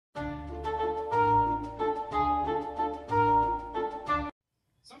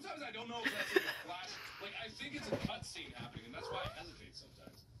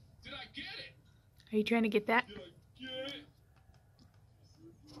Are you trying to get that? Did I get it?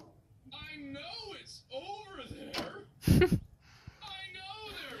 I know it's over there. I know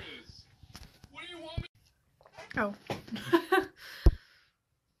there is. What do you want me? Oh.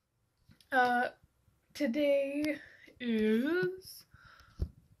 Today is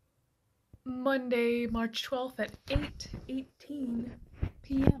Monday, March 12th at 8:18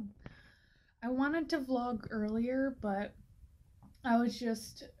 p.m. I wanted to vlog earlier, but I was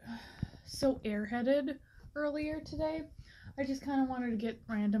just so airheaded earlier today. I just kind of wanted to get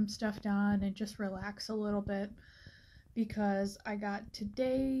random stuff done and just relax a little bit because I got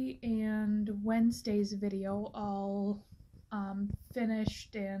today and Wednesday's video all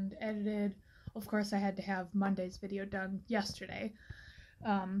finished and edited. Of course, I had to have Monday's video done yesterday.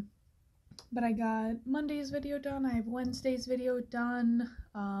 But I got Monday's video done, I have Wednesday's video done,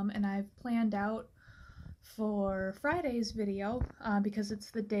 and I've planned out for Friday's video because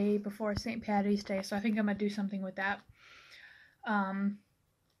it's the day before St. Patty's Day, so I think I'm going to do something with that. And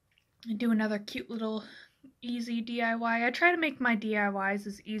do another cute little easy DIY. I try to make my DIYs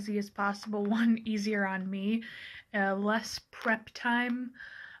as easy as possible. One, easier on me, less prep time,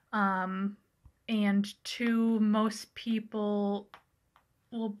 and two, most people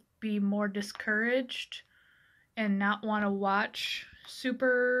will be more discouraged and not want to watch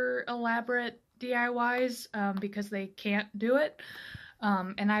super elaborate DIYs because they can't do it.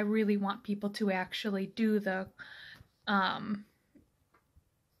 And I really want people to actually do the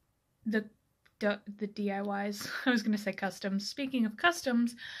DIYs. I was going to say customs. Speaking of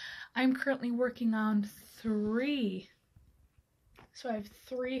customs, I'm currently working on 3. So I have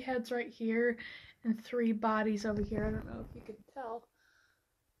 3 heads right here and 3 bodies over here. I don't know if you can tell.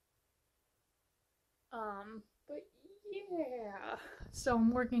 But yeah. So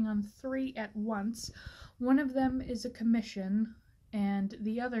I'm working on 3 at once. One of them is a commission, and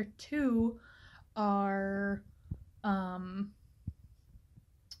the other 2 are,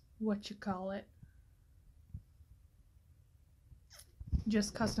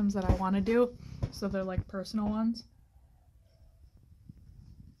 just customs that I want to do. So they're like personal ones.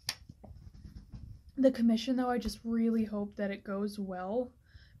 The commission, though, I just really hope that it goes well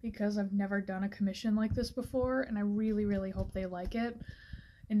because I've never done a commission like this before, and I really, really hope they like it.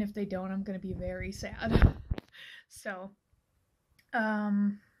 And if they don't, I'm going to be very sad. So,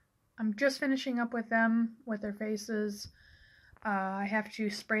 I'm just finishing up with them, with their faces. I have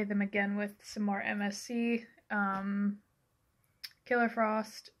to spray them again with some more MSC. Killer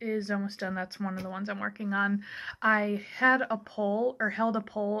Frost is almost done. That's one of the ones I'm working on. I had a poll, or held a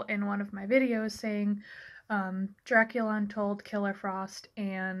poll in one of my videos saying Dracula Untold, Killer Frost,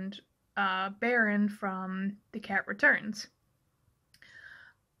 and Baron from The Cat Returns.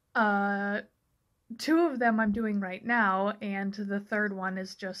 2 of them I'm doing right now, and the third one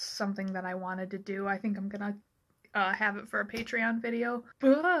is just something that I wanted to do. I think I'm gonna have it for a Patreon video.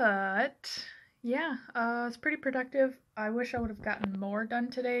 But yeah, it's pretty productive. I wish I would have gotten more done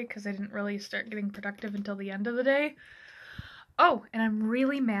today because I didn't really start getting productive until the end of the day. Oh, and I'm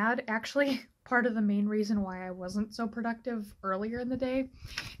really mad. Actually, part of the main reason why I wasn't so productive earlier in the day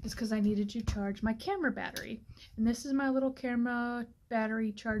is because I needed to charge my camera battery. And this is my little camera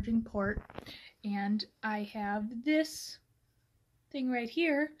battery charging port. And I have this thing right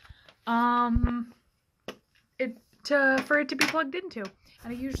here for it to be plugged into. And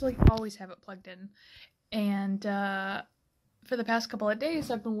I usually always have it plugged in. And for the past couple of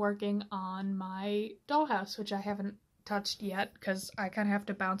days, I've been working on my dollhouse, which I haven't touched yet because I kind of have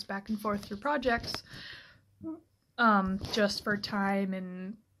to bounce back and forth through projects just for time,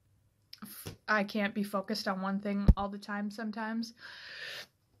 and I can't be focused on one thing all the time sometimes.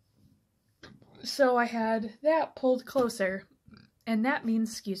 So I had that pulled closer, and that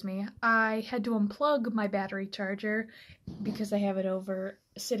means, excuse me, I had to unplug my battery charger because I have it over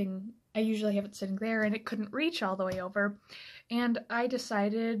sitting, I usually have it sitting there, and it couldn't reach all the way over. And I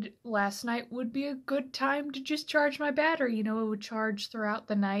decided last night would be a good time to just charge my battery. You know, it would charge throughout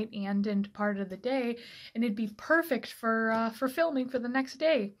the night and into part of the day, and it'd be perfect for filming for the next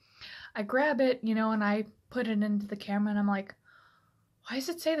day. I grab it, you know, and I put it into the camera, and I'm like, why does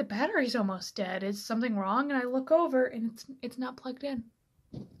it say the battery's almost dead? Is something wrong? And I look over, and it's not plugged in.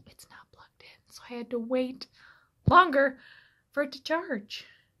 It's not plugged in, so I had to wait longer for it to charge.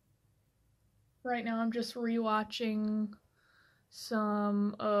 Right now I'm just rewatching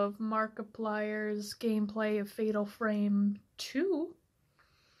some of Markiplier's gameplay of Fatal Frame 2.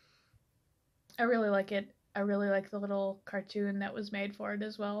 I really like it. I really like the little cartoon that was made for it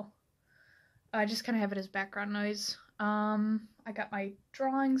as well. I just kind of have it as background noise. I got my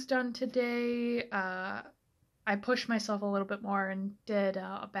drawings done today. I pushed myself a little bit more and did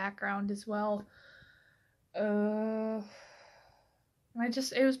a background as well. It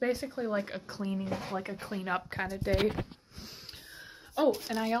was basically like a cleanup kind of day. Oh,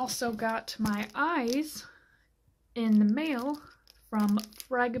 and I also got my eyes in the mail from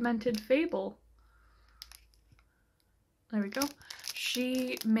Fragmented Fable. There we go.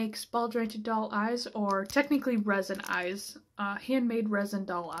 She makes ball jointed doll eyes, or technically resin eyes, handmade resin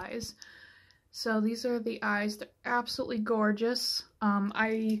doll eyes. So these are the eyes. They're absolutely gorgeous.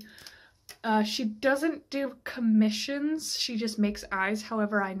 She doesn't do commissions, she just makes eyes.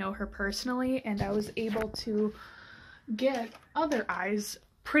 However, I know her personally, and I was able to get other eyes.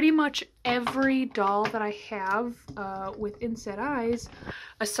 Pretty much every doll that I have with inset eyes,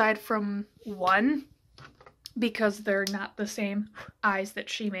 aside from one, because they're not the same eyes that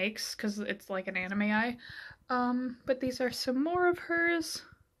she makes, because it's like an anime eye. But these are some more of hers.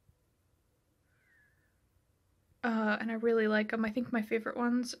 And I really like them. I think my favorite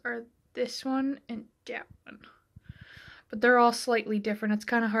ones are this one and that one. But they're all slightly different. It's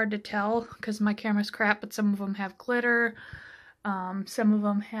kind of hard to tell because my camera's crap, but some of them have glitter. Some of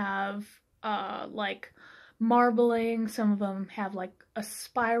them have like marbling. Some of them have like a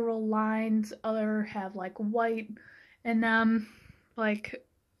spiral lines. Other have like white in them. Like,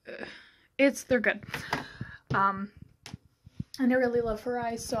 they're good. And I really love her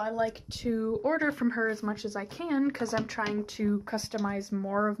eyes, so I like to order from her as much as I can because I'm trying to customize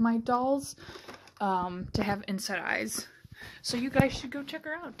more of my dolls to have inset eyes. So you guys should go check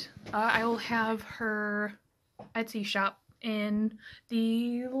her out. I will have her Etsy shop in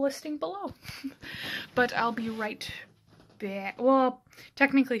the listing below. But I'll be right back. Well,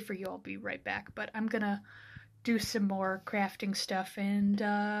 technically for you I'll be right back, but I'm gonna do some more crafting stuff and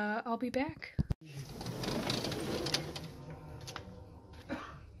I'll be back.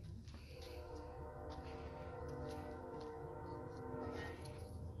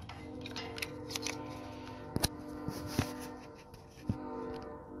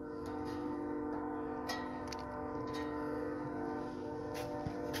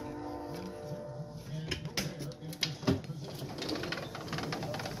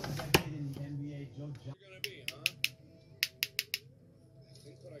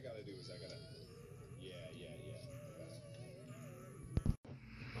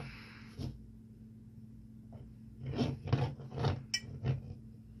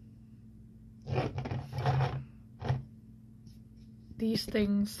 These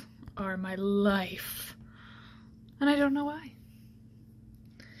things are my life, and I don't know why.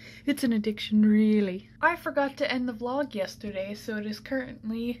 It's an addiction, really. I forgot to end the vlog yesterday, so it is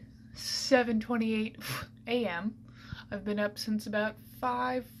currently 7:28 a.m. I've been up since about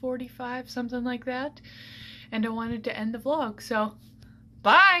 5:45, something like that, and I wanted to end the vlog, so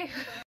bye!